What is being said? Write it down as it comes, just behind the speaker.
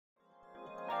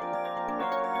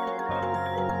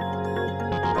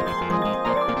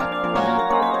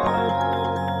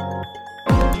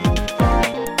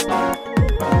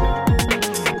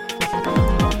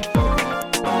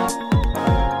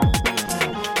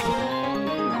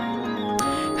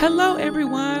Hello,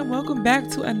 everyone. Welcome back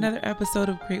to another episode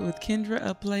of Create with Kendra,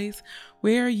 a place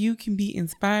where you can be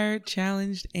inspired,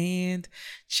 challenged, and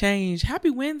changed.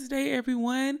 Happy Wednesday,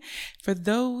 everyone. For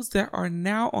those that are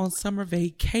now on summer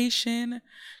vacation,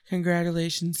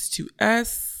 congratulations to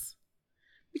us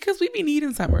because we be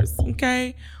needing summers,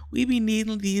 okay? We be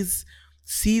needing these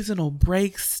seasonal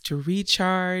breaks to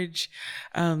recharge,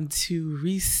 to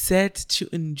reset, to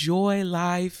enjoy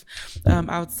life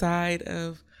outside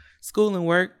of school and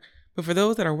work. But for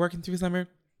those that are working through summer,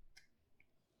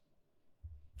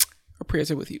 our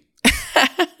prayers are with you.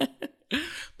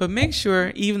 But make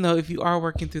sure, even though if you are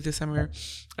working through the summer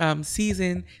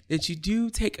season, that you do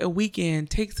take a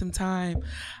weekend, take some time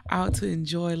out to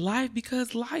enjoy life,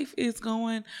 because life is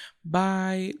going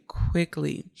by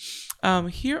quickly.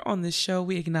 Here on this show,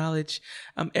 we acknowledge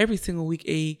every single week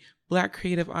a Black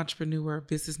creative entrepreneur,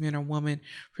 businessman, or woman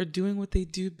for doing what they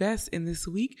do best. In this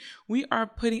week, we are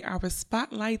putting our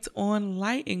spotlights on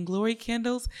Light and Glory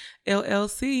Candles,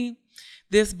 LLC.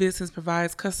 This business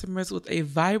provides customers with a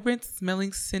vibrant,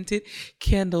 smelling, scented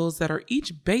candles that are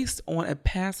each based on a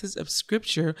passage of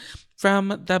scripture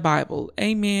from the Bible.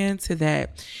 Amen to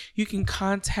that. You can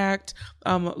contact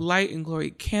Light and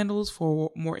Glory Candles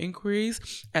for more inquiries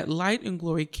at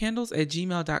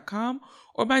lightandglorycandles@gmail.com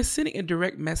or by sending a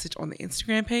direct message on the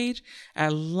Instagram page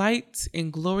at Light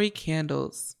and Glory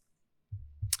Candles.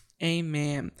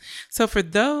 Amen. So for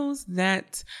those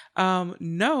that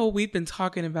know, we've been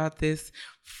talking about this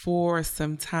for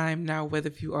some time now, whether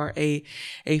if you are a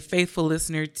faithful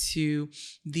listener to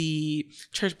the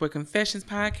Church Boy Confessions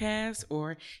podcast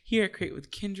or here at Create with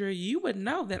Kendra, you would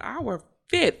know that our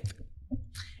 5th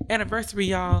anniversary,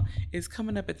 y'all, is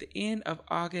coming up at the end of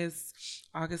August.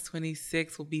 August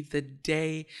 26th will be the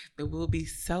day that we'll be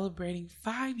celebrating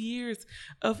 5 years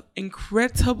of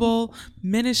incredible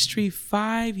ministry,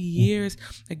 5 years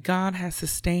that God has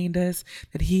sustained us,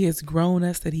 that He has grown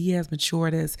us, that He has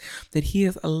matured us, that He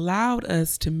has allowed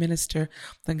us to minister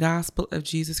the gospel of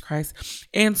Jesus Christ.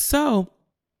 And so,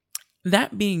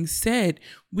 that being said,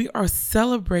 we are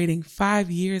celebrating 5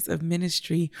 years of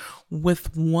ministry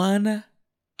with one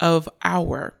of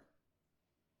our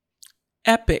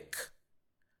epic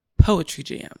poetry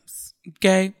jams.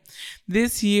 Okay.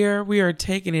 This year we are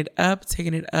taking it up,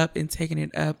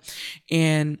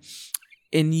 and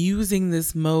using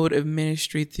this mode of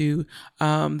ministry through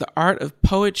the art of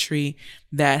poetry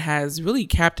that has really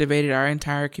captivated our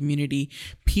entire community,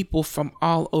 people from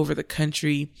all over the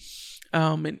country.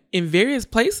 And in various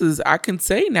places, I can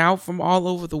say now from all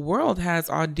over the world, has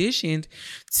auditioned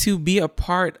to be a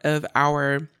part of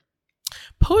our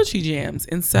poetry jams.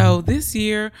 And so this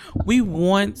year we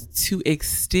want to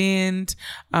extend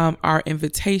our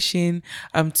invitation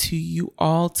to you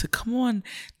all to come on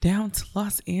down to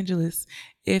Los Angeles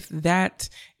if that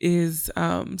is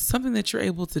something that you're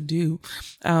able to do.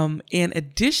 In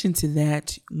addition to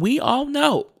that, we all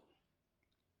know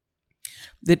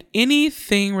that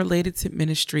anything related to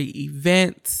ministry,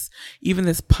 events, even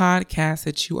this podcast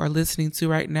that you are listening to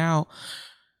right now,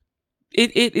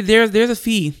 there's a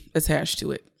fee attached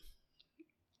to it.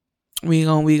 We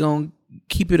gonna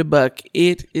keep it a buck.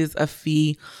 It is a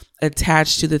fee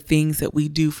attached to the things that we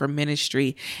do for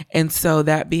ministry. And so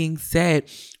that being said,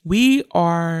 we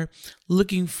are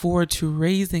looking forward to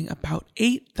raising about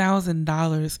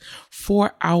 $8,000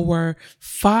 for our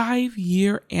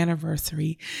 5-year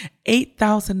anniversary.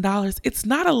 $8,000. It's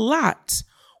not a lot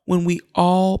when we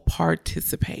all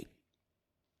participate.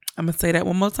 I'm going to say that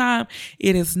one more time.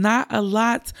 It is not a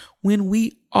lot when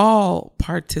we all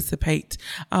participate.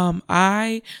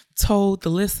 I told the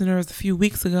listeners a few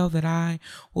weeks ago that I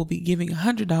will be giving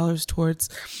 $100 towards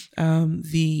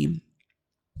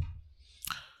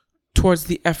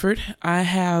the effort. I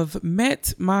have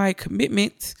met my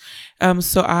commitment.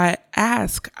 So I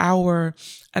ask our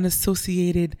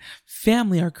unassociated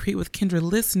family, our Create with Kendra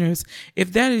listeners,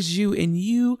 if that is you and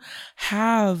you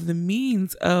have the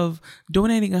means of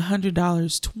donating $100,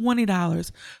 $20,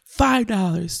 $5,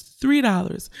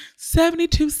 $3,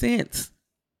 72 cents,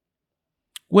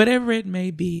 whatever it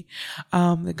may be,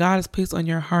 that God has placed on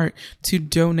your heart to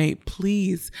donate,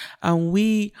 please.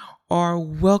 We are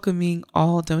welcoming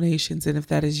all donations. And if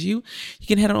that is you, you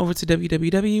can head on over to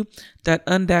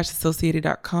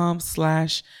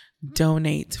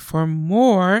www.un-associated.com/donate for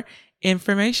more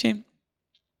information.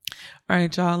 All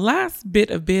right, y'all. Last bit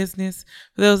of business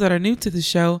for those that are new to the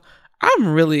show. I'm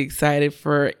really excited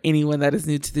for anyone that is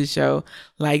new to the show.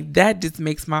 Like, that just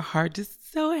makes my heart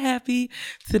just so happy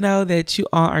to know that you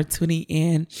all are tuning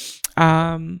in.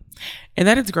 And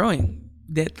that it's growing,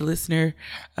 that the listener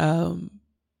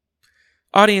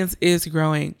audience is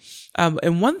growing.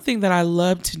 And one thing that I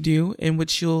love to do, and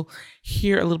which you'll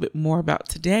hear a little bit more about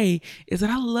today, is that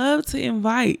I love to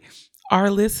invite our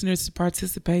listeners to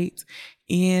participate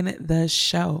in the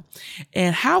show.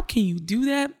 And how can you do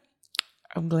that?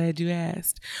 I'm glad you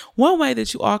asked. One way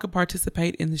that you all can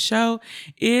participate in the show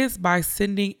is by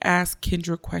sending Ask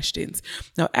Kendra questions.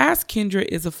 Now, Ask Kendra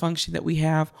is a function that we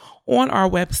have on our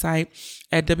website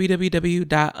at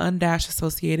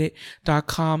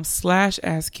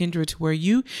www.un-associated.com/askkendra, to where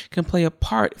you can play a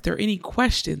part if there are any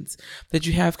questions that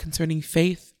you have concerning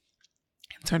faith,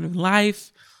 concerning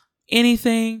life,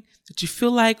 anything that you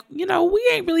feel like, we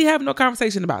ain't really having no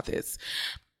conversation about this.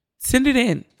 Send it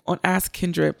in on Ask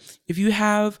Kendra. If you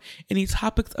have any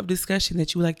topics of discussion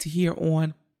that you would like to hear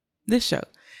on this show,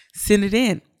 send it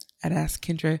in at Ask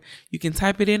Kendra. You can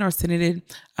type it in or send it in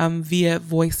via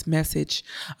voice message.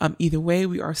 Either way,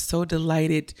 we are so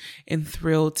delighted and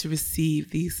thrilled to receive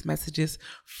these messages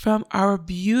from our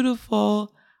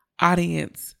beautiful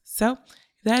audience. So if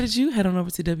that is you, head on over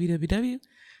to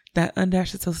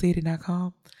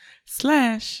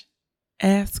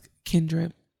www.un-associated.com/Ask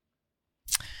Kendra.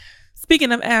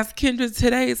 Speaking of Ask Kendra,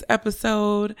 today's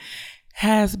episode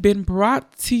has been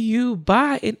brought to you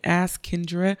by an Ask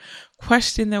Kendra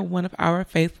question that one of our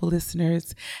faithful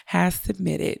listeners has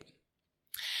submitted.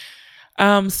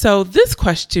 So this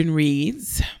question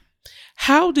reads,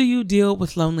 how do you deal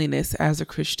with loneliness as a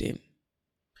Christian?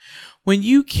 When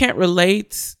you can't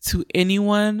relate to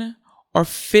anyone or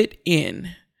fit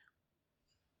in.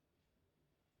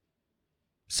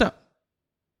 So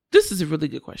this is a really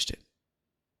good question.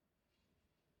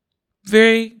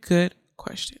 Very good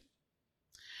question.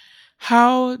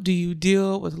 How do you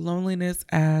deal with loneliness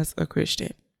as a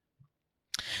Christian?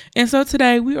 And so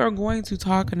today we are going to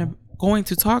talk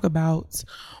about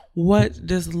what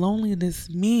does loneliness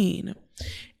mean,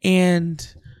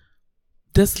 and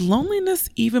does loneliness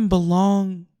even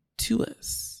belong to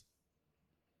us?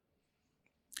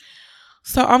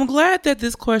 So I'm glad that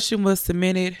this question was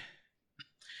submitted,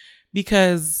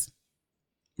 because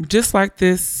just like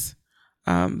this,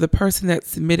 the person that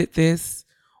submitted this,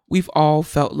 we've all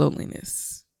felt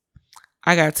loneliness.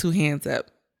 I got two hands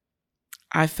up.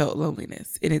 I felt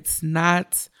loneliness, and it's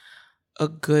not a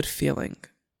good feeling.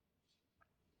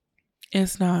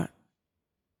 It's not.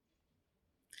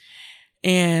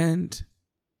 And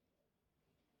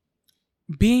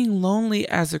being lonely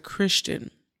as a Christian,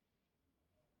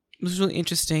 it was really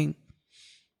interesting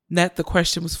that the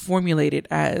question was formulated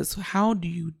as, how do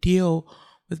you deal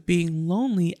with being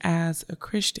lonely as a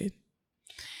Christian?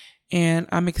 And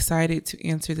I'm excited to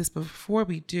answer this. But before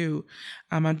we do,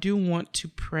 I do want to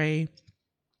pray.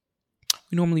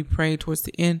 We normally pray towards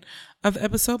the end of the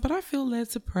episode, but I feel led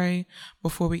to pray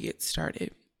before we get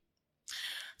started.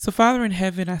 So Father in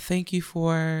heaven, I thank you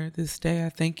for this day. I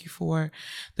thank you for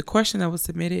the question that was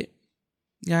submitted.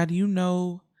 God, you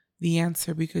know the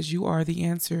answer, because you are the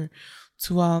answer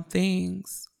to all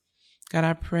things. God,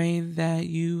 I pray that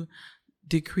you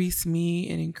decrease me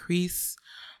and increase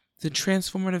the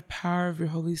transformative power of your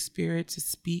Holy Spirit to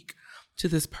speak to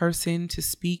this person, to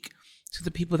speak to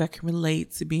the people that can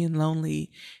relate to being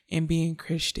lonely and being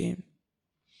Christian.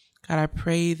 God, I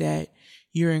pray that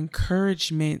your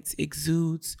encouragement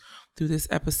exudes through this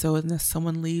episode and that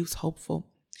someone leaves hopeful.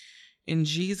 In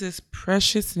Jesus'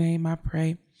 precious name I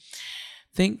pray.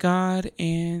 Thank God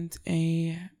and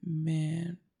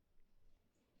amen.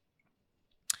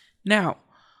 Now,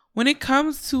 when it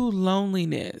comes to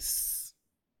loneliness,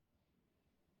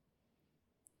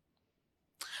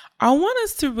 I want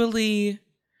us to really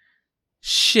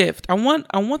shift. I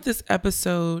want this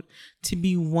episode to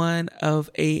be one of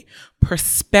a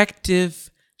perspective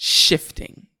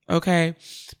shifting, okay?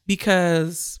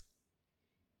 Because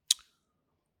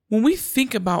when we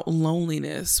think about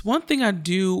loneliness, one thing I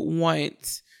do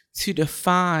want to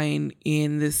define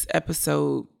in this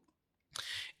episode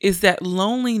is that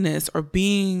loneliness, or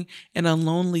being in a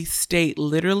lonely state,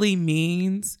 literally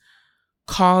means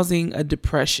causing a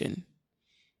depression,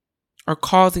 or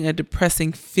causing a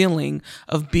depressing feeling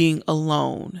of being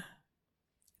alone,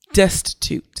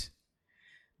 destitute.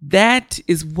 That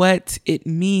is what it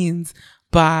means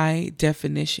by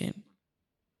definition.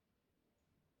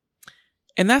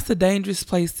 And that's a dangerous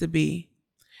place to be,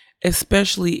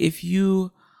 especially if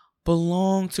you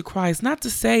belong to Christ. Not to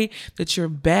say that you're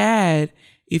bad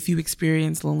if you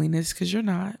experience loneliness, because you're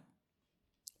not.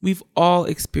 We've all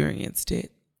experienced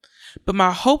it. But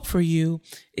my hope for you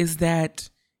is that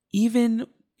even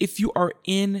if you are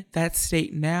in that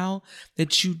state now,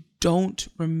 that you don't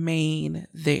remain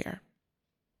there.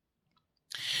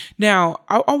 Now,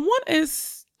 I want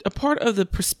us a part of the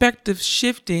perspective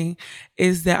shifting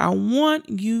is that I want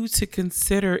you to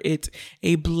consider it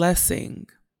a blessing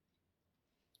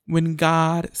when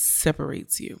God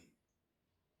separates you.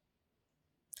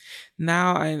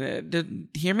 Now,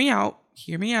 hear me out.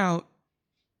 Hear me out.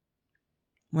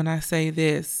 When I say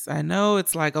this, I know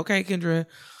it's like, okay, Kendra,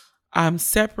 I'm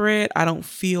separate. I don't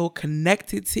feel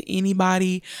connected to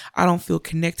anybody. I don't feel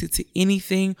connected to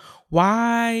anything.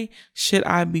 Why should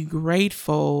I be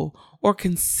grateful or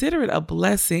consider it a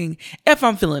blessing if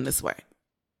I'm feeling this way?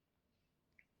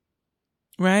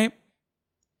 Right?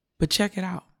 But check it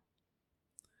out.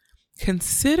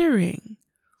 Consider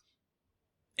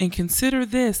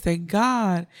this, that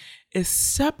God is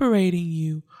separating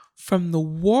you from the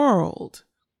world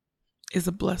is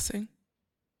a blessing.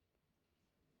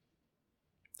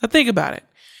 Now think about it.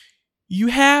 You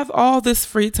have all this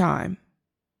free time.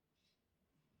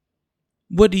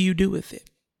 What do you do with it?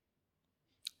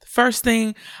 The first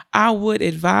thing I would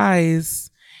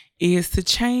advise is to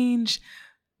change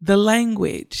the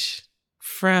language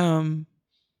from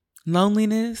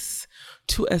loneliness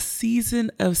to a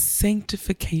season of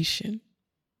sanctification.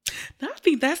 Now I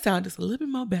think that sounds just a little bit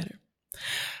more better.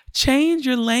 Change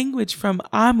your language from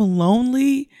I'm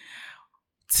lonely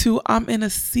to I'm in a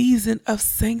season of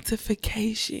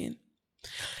sanctification.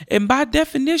 And by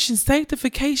definition,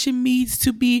 sanctification means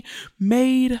to be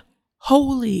made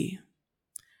holy,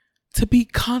 to be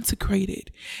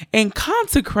consecrated. And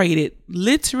consecrated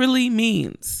literally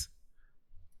means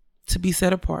to be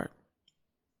set apart.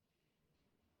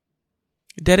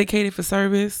 Dedicated for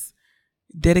service,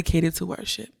 dedicated to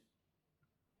worship.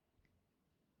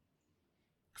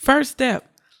 First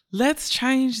step, let's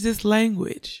change this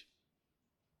language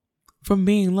from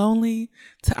being lonely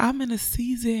to I'm in a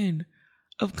season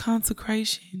of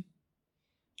consecration.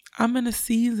 I'm in a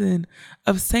season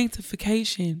of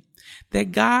sanctification,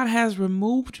 that God has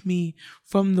removed me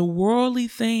from the worldly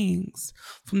things,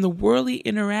 from the worldly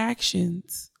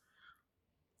interactions,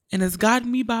 and has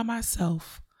gotten me by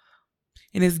myself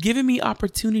and has given me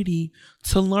opportunity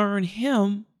to learn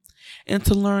Him and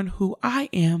to learn who I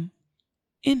am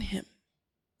in Him.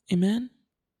 Amen.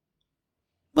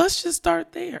 Let's just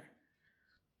start there.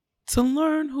 To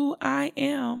learn who I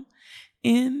am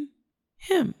in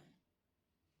Him.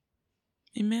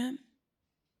 Amen.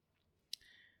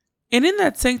 And in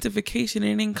that sanctification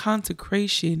and in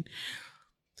consecration,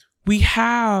 we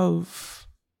have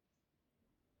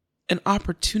an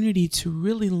opportunity to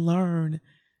really learn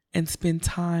and spend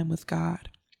time with God.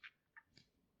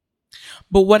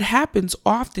 But what happens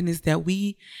often is that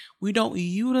we don't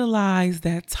utilize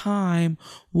that time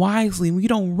wisely. We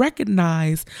don't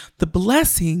recognize the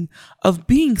blessing of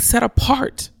being set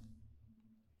apart.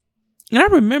 And I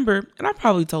remember, and I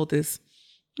probably told this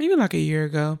maybe like a year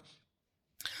ago.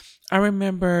 I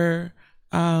remember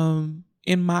in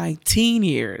my teen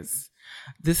years,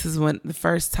 this is when the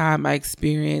first time I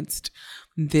experienced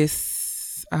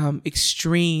this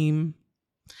extreme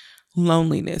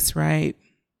loneliness, right?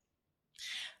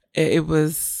 It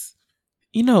was,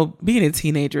 being a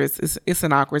teenager, it's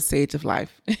an awkward stage of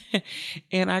life.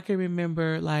 And I can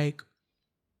remember like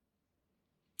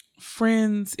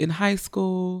friends in high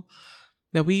school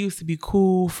that we used to be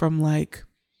cool from like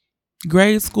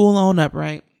grade school on up,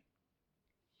 right?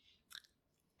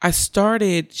 I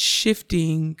started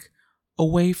shifting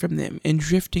away from them and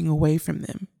drifting away from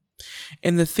them.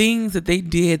 And the things that they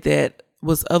did that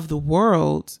was of the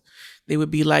world, they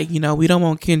would be like, we don't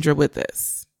want Kendra with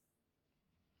us.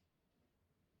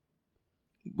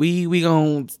 We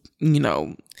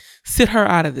gonna, sit her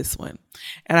out of this one.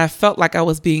 And I felt like I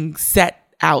was being set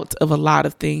out of a lot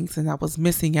of things and I was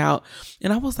missing out.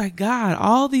 And I was like, God,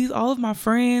 all of my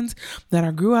friends that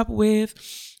I grew up with,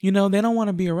 they don't want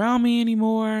to be around me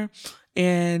anymore.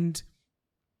 And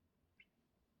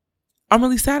I'm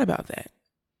really sad about that.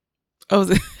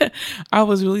 I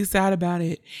was really sad about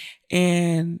it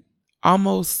and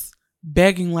almost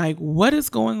begging like, what is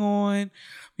going on?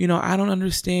 I don't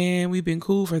understand. We've been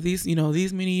cool for these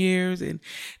many years. And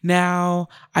now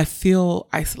I feel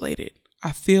isolated.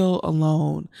 I feel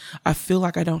alone. I feel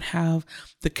like I don't have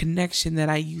the connection that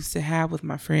I used to have with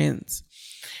my friends.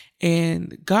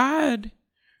 And God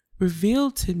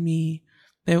revealed to me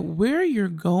that where you're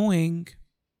going,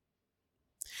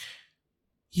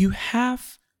 you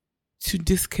have to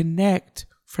disconnect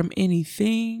from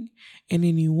anything and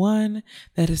anyone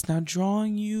that is not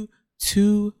drawing you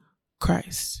to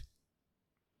Christ.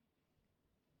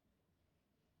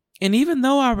 And even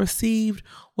though I received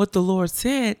what the Lord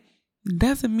said,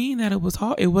 doesn't mean that it was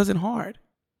hard. It wasn't hard.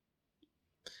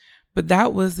 But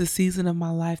that was the season of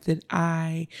my life that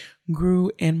I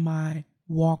grew in my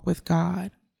walk with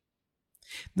God.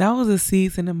 That was a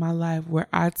season in my life where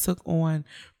I took on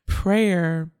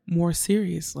prayer more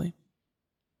seriously.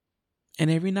 And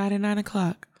every night at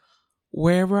 9:00,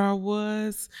 wherever I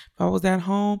was, if I was at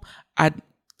home, I'd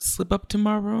slip up to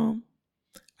my room,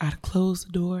 I'd close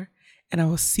the door, and I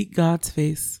would seek God's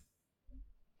face.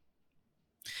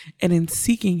 And in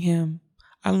seeking him,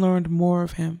 I learned more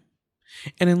of him.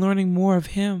 And in learning more of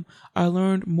him, I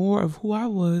learned more of who I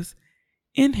was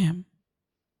in him.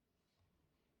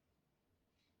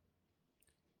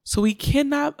 So we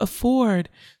cannot afford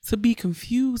to be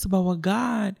confused about what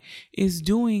God is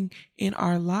doing in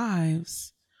our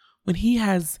lives when he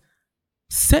has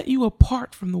set you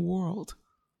apart from the world,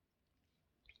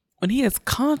 when he has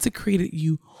consecrated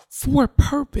you for a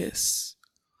purpose.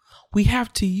 We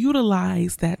have to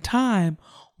utilize that time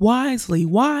wisely.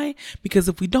 Why? Because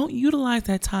if we don't utilize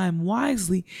that time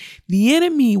wisely, the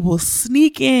enemy will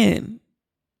sneak in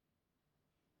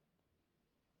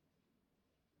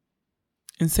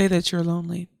and say that you're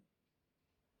lonely,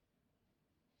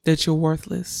 that you're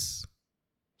worthless,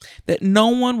 that no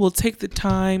one will take the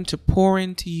time to pour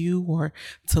into you or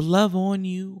to love on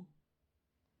you,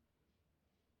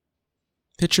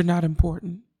 that you're not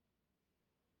important.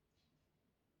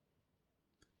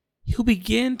 He'll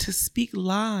begin to speak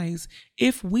lies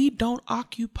if we don't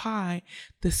occupy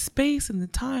the space and the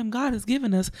time God has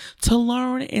given us to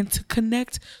learn and to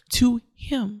connect to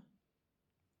him.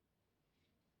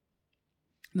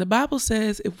 The Bible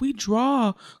says if we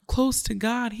draw close to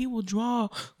God, he will draw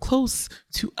close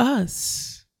to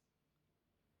us.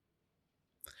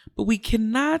 But we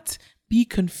cannot be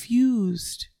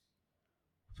confused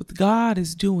with what God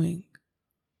is doing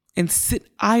and sit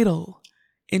idle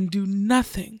and do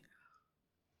nothing.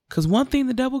 Because one thing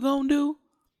the devil gonna do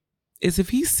is if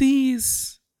he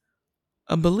sees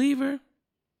a believer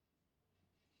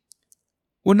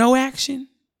with no action,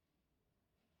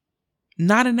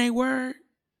 not in their word,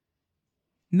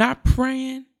 not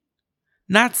praying,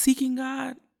 not seeking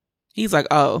God, he's like,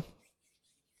 oh,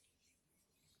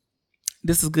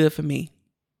 this is good for me.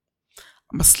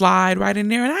 I'm going to slide right in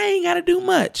there and I ain't got to do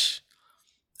much.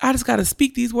 I just got to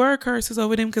speak these word curses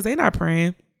over them because they're not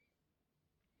praying.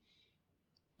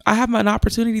 I have an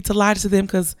opportunity to lie to them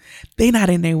because they're not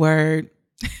in their word.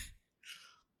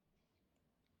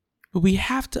 But we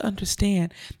have to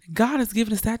understand that God has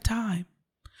given us that time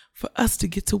for us to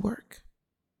get to work.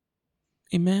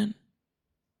 Amen.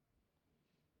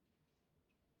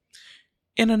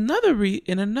 And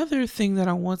another thing that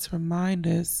I want to remind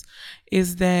us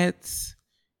is that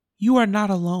you are not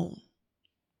alone.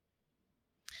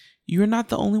 You're not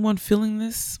the only one feeling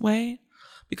this way,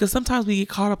 because sometimes we get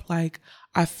caught up like,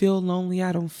 I feel lonely,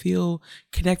 I don't feel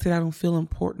connected, I don't feel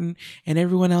important, and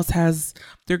everyone else has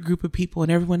their group of people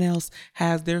and everyone else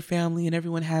has their family and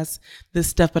everyone has this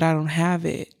stuff, but I don't have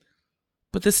it.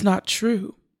 But that's not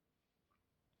true.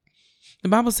 The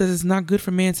Bible says it's not good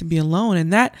for man to be alone,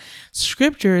 and that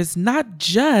scripture is not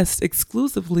just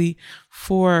exclusively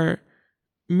for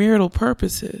marital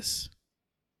purposes.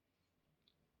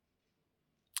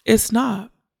 It's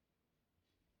not.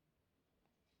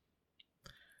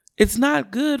 It's not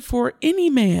good for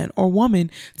any man or woman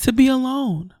to be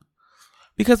alone,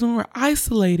 because when we're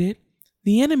isolated,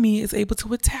 the enemy is able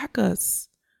to attack us.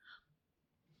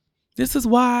 This is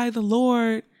why the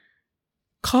Lord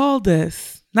called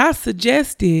us, not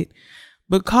suggested,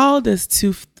 but called us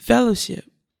to fellowship.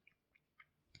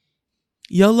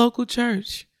 Your local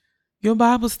church, your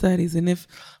Bible studies. And if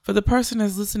for the person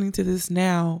that's listening to this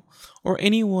now, or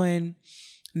anyone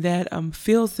that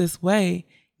feels this way,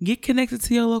 get connected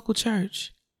to your local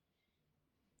church.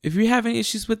 If you're having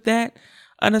issues with that,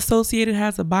 Unassociated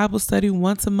has a Bible study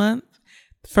once a month,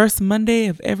 the first Monday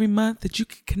of every month, that you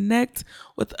can connect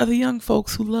with other young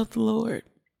folks who love the Lord.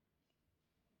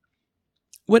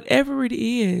 Whatever it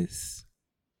is,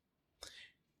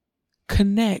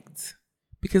 connect,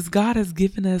 because God has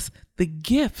given us the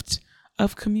gift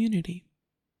of community.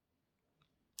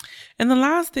 And the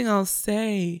last thing I'll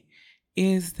say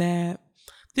is that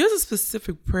there's a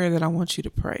specific prayer that I want you to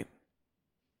pray.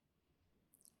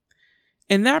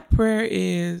 And that prayer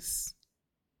is,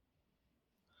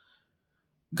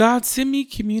 God, send me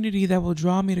community that will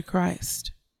draw me to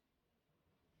Christ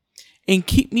and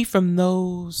keep me from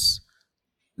those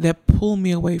that pull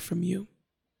me away from you.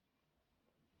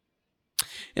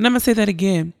 And I'm going to say that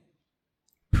again.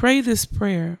 Pray this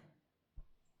prayer.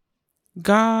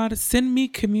 God, send me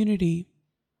community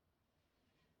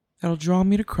that'll draw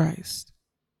me to Christ.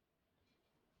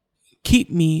 Keep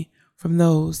me from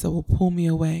those that will pull me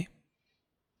away.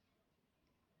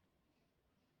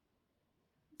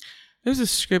 There's a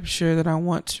scripture that I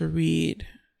want to read.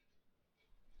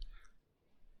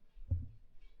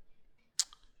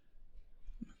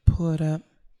 pull it up.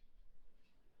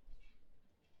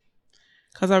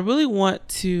 Because I really want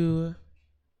to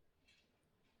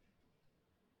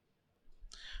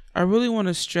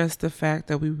stress the fact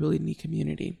that we really need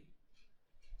community.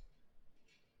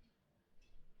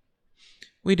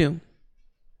 We do.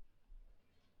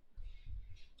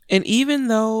 And even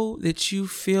though that you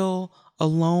feel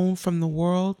alone from the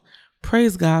world,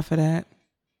 praise God for that.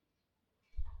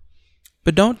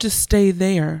 But don't just stay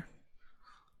there.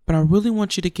 But I really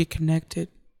want you to get connected.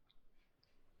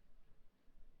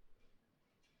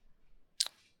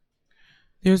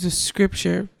 There's a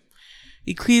scripture,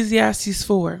 Ecclesiastes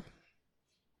 4.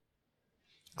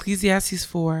 Ecclesiastes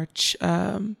 4,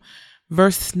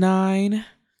 verse 9,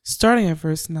 starting at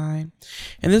verse 9.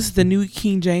 And this is the New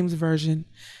King James Version.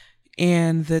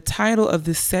 And the title of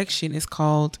this section is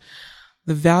called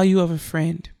The Value of a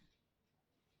Friend.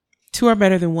 Two are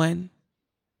better than one,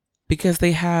 because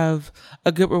they have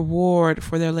a good reward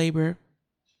for their labor.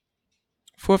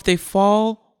 For if they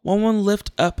fall, one will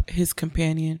lift up his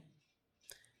companion.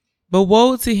 But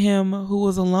woe to him who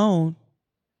is alone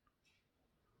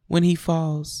when he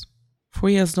falls, for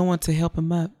he has no one to help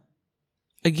him up.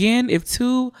 Again, if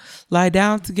two lie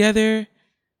down together,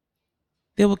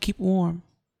 they will keep warm.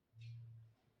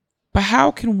 But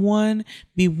how can one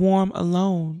be warm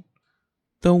alone?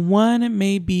 Though one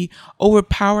may be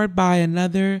overpowered by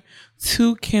another,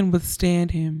 two can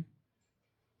withstand him.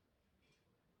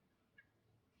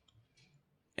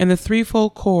 And the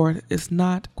threefold cord is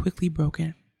not quickly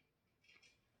broken.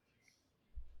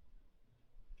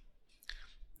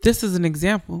 This is an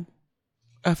example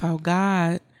of how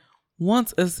God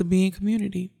wants us to be in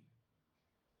community.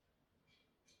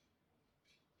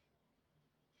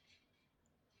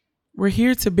 We're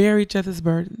here to bear each other's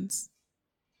burdens.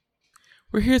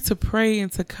 We're here to pray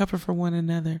and to cover for one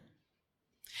another.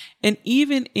 And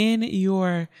even in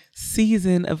your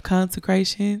season of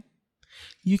consecration,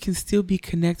 you can still be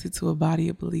connected to a body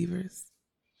of believers.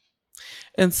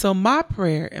 And so my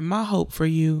prayer and my hope for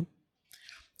you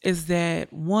is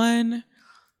that, one,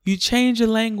 you change your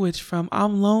language from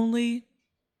I'm lonely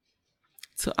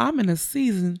to I'm in a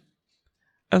season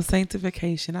of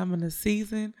sanctification. I'm in a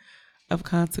season of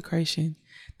consecration.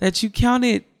 That you count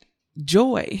it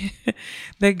joy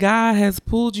that God has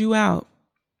pulled you out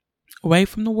away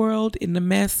from the world, in the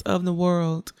mess of the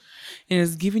world, and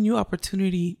has given you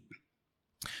opportunity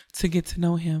to get to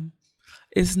know him.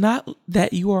 It's not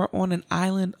that you are on an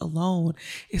island alone.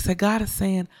 It's that God is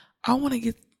saying, I want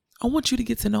you to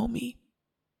get to know me.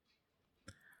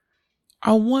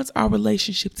 I want our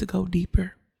relationship to go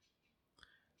deeper.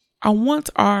 I want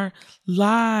our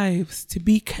lives to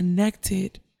be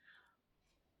connected.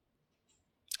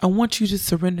 I want you to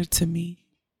surrender to me.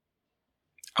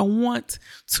 I want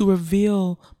to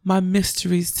reveal my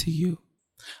mysteries to you.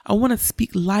 I want to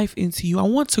speak life into you. I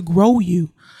want to grow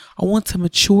you. I want to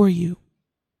mature you.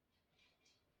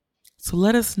 So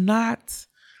let us not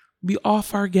be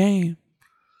off our game,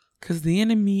 because the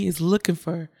enemy is looking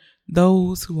for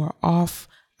those who are off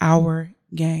our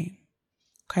game.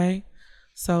 Okay?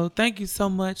 So thank you so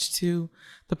much to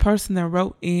the person that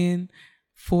wrote in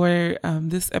for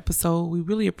this episode. We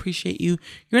really appreciate you.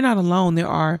 You're not alone. There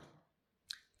are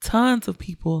tons of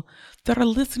people that are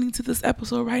listening to this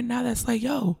episode right now that's like,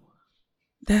 yo,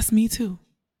 that's me too.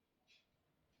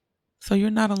 So you're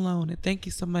not alone. And thank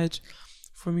you so much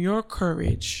for your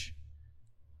courage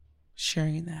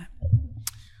sharing that.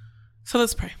 So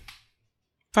let's pray.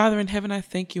 Father in heaven, I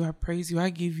thank you. I praise you. I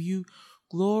give you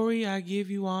glory. I give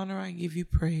you honor. I give you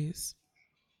praise.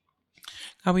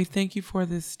 God, we thank you for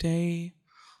this day.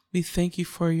 We thank you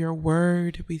for your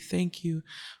word. We thank you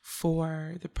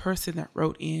for the person that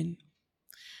wrote in.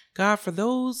 God, for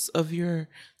those of your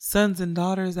sons and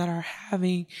daughters that are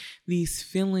having these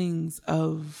feelings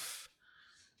of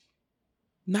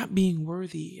not being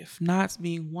worthy, of not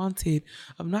being wanted,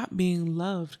 of not being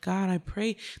loved, God, I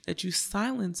pray that you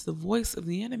silence the voice of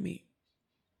the enemy.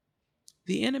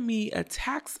 The enemy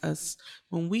attacks us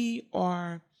when we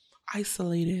are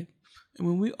isolated and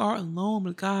when we are alone.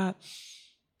 But God,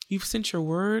 you've sent your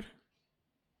word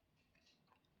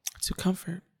to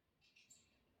comfort.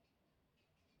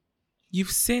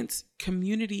 You've sent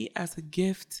community as a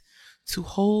gift to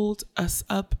hold us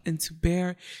up and to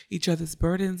bear each other's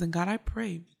burdens. And God, I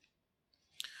pray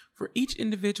for each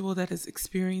individual that is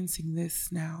experiencing this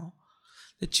now,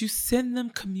 that you send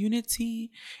them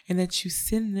community and that you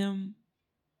send them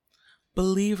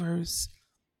believers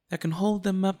that can hold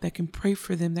them up, that can pray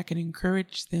for them, that can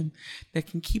encourage them, that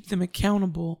can keep them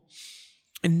accountable.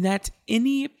 And that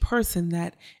any person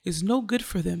that is no good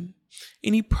for them,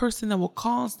 any person that will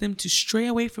cause them to stray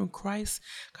away from Christ,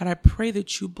 God, I pray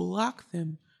that you block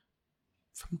them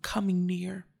from coming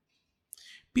near.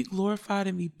 Be glorified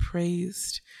and be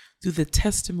praised through the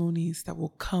testimonies that will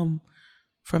come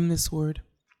from this word.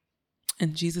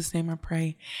 In Jesus' name I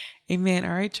pray. Amen.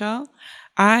 All right, y'all.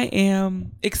 I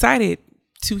am excited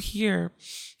to hear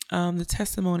the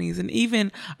testimonies. And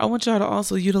even I want y'all to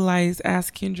also utilize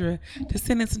Ask Kendra to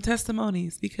send in some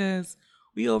testimonies, because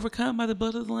we overcome by the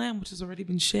blood of the Lamb, which has already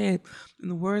been shed in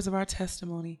the words of our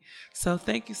testimony. So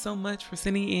thank you so much for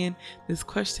sending in this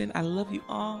question. I love you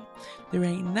all. There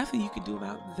ain't nothing you can do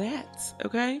about that.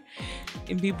 Okay?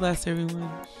 And be blessed, everyone.